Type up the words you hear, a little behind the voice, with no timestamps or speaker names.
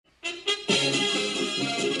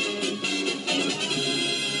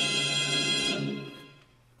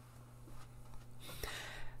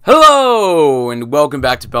welcome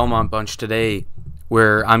back to Belmont Bunch today,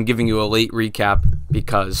 where I'm giving you a late recap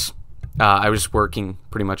because I was working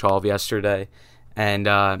pretty much all of yesterday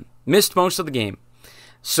and missed most of the game.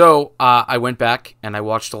 So I went back and I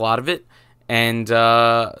watched a lot of it, and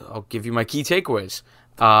I'll give you my key takeaways.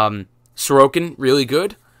 Sorokin, really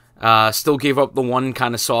good. Still gave up the one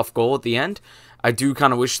kind of soft goal at the end. I do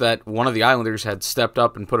kind of wish that one of the Islanders had stepped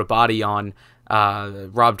up and put a body on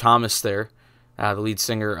Rob Thomas there, the lead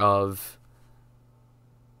singer of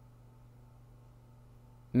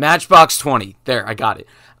Matchbox 20. There, I got it.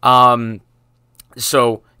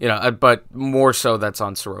 So, but more so that's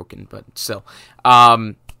on Sorokin, but still.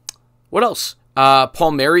 What else?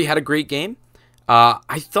 Palmieri had a great game.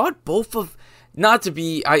 I thought both of, not to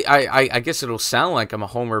be, I guess it'll sound like I'm a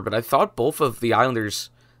homer, but I thought both of the Islanders'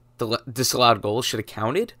 disallowed goals should have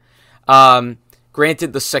counted.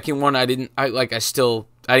 Granted, the second one, I didn't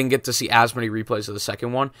get to see as many replays of the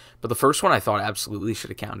second one, but the first one I thought absolutely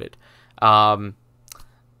should have counted.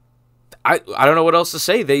 I don't know what else to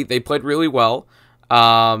say. They played really well.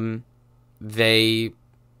 They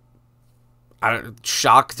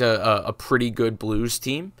shocked a pretty good Blues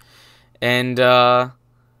team, and I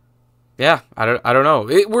don't know.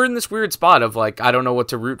 We're in this weird spot of like I don't know what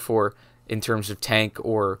to root for in terms of tank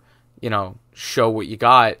or show what you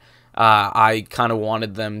got. I kind of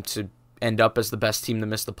wanted them to end up as the best team to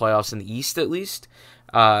miss the playoffs in the East at least.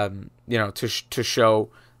 To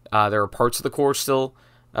show there are parts of the core still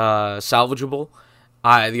salvageable.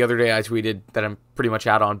 The other day I tweeted that I'm pretty much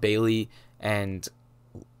out on Bailey, and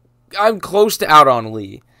I'm close to out on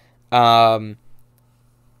Lee. Although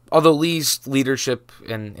Lee's leadership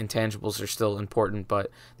and intangibles are still important, but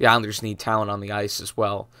the Islanders need talent on the ice as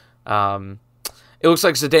well. It looks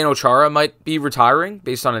like Zdeno Chara might be retiring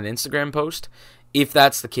based on an Instagram post. If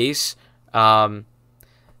that's the case, I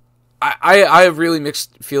have really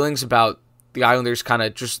mixed feelings about the Islanders kind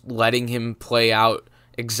of just letting him play out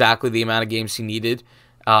exactly the amount of games he needed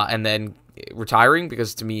and then retiring,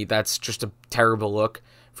 because to me that's just a terrible look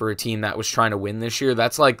for a team that was trying to win this year.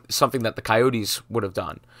 That's like something that the Coyotes would have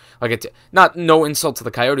done. Not no insult to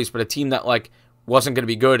the Coyotes, but a team that like wasn't going to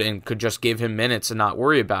be good and could just give him minutes and not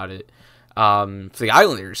worry about it. For the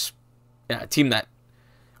Islanders, a team that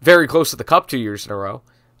very close to the Cup 2 years in a row,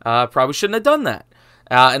 probably shouldn't have done that.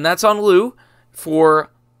 And that's on Lou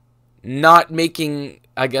for not making,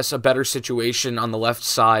 I guess, a better situation on the left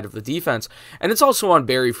side of the defense. And it's also on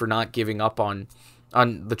Barry for not giving up on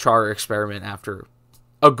the Chara experiment after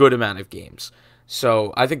a good amount of games.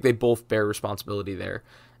 So I think they both bear responsibility there.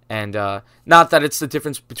 And not that it's the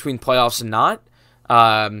difference between playoffs and not.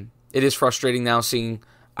 It is frustrating now seeing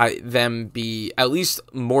them be at least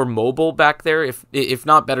more mobile back there, if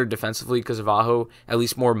not better defensively because of Aho, at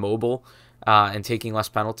least more mobile and taking less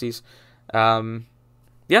penalties.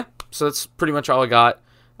 So that's pretty much all I got.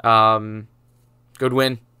 Good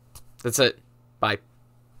win. That's it. Bye.